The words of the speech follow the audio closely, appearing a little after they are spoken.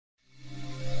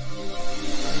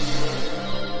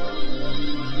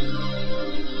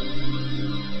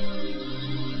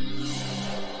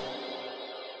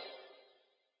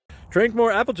Drink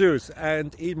more apple juice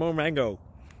and eat more mango.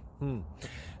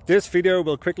 This video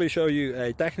will quickly show you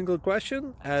a technical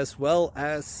question as well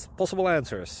as possible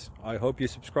answers. I hope you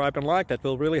subscribe and like, that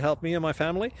will really help me and my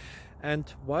family.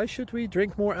 And why should we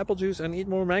drink more apple juice and eat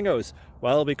more mangoes?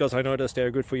 Well, because I noticed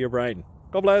they're good for your brain.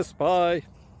 God bless, bye!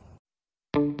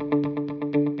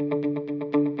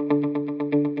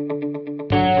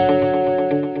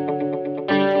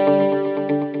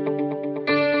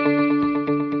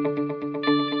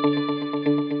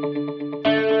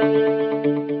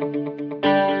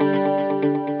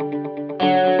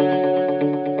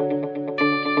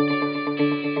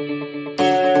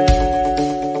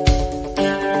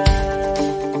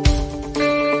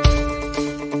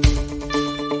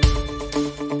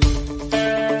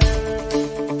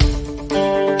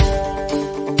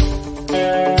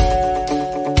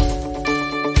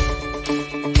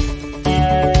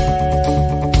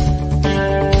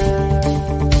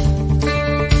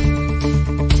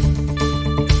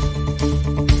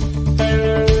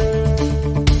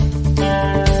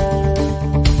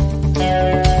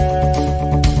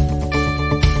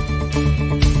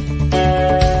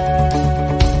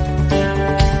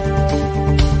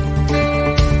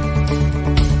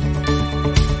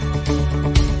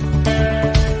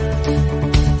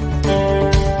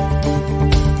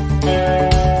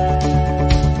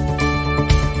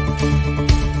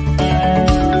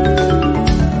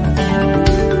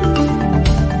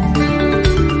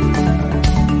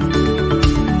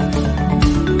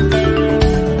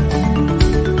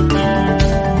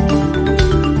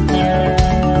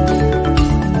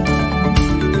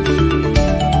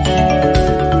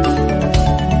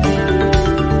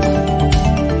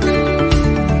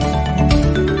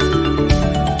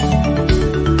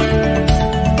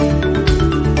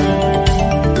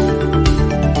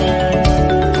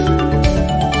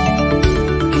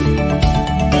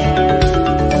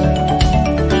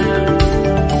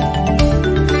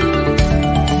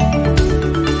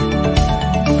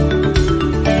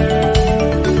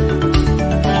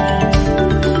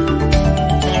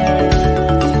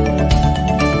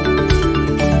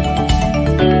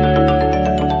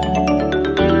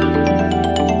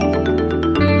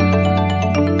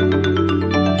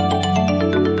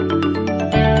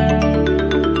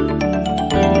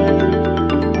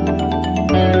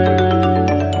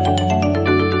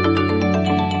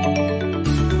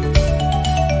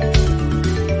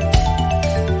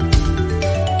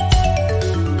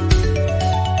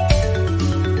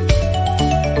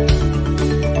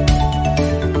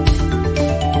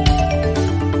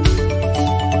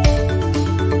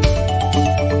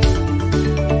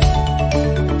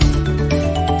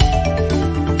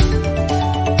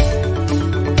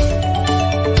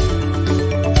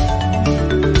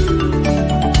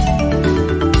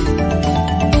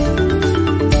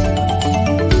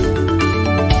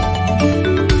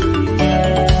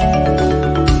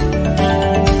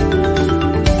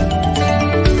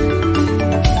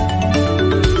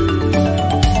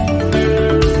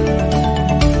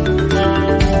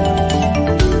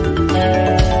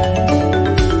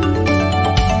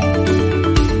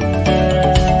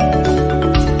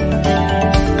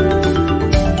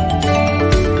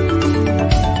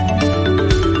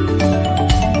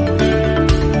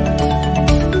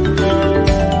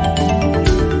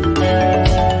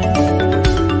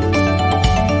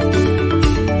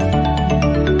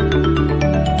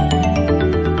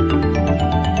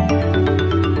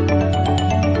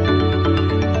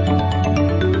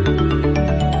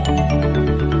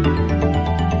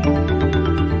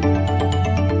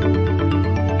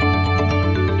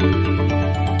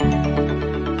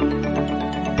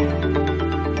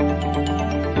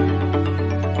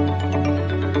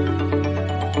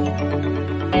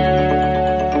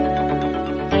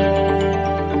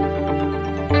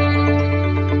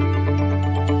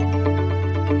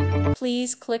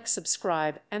 Please click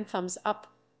subscribe and thumbs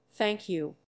up. Thank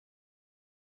you.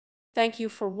 Thank you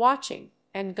for watching,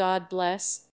 and God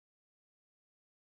bless.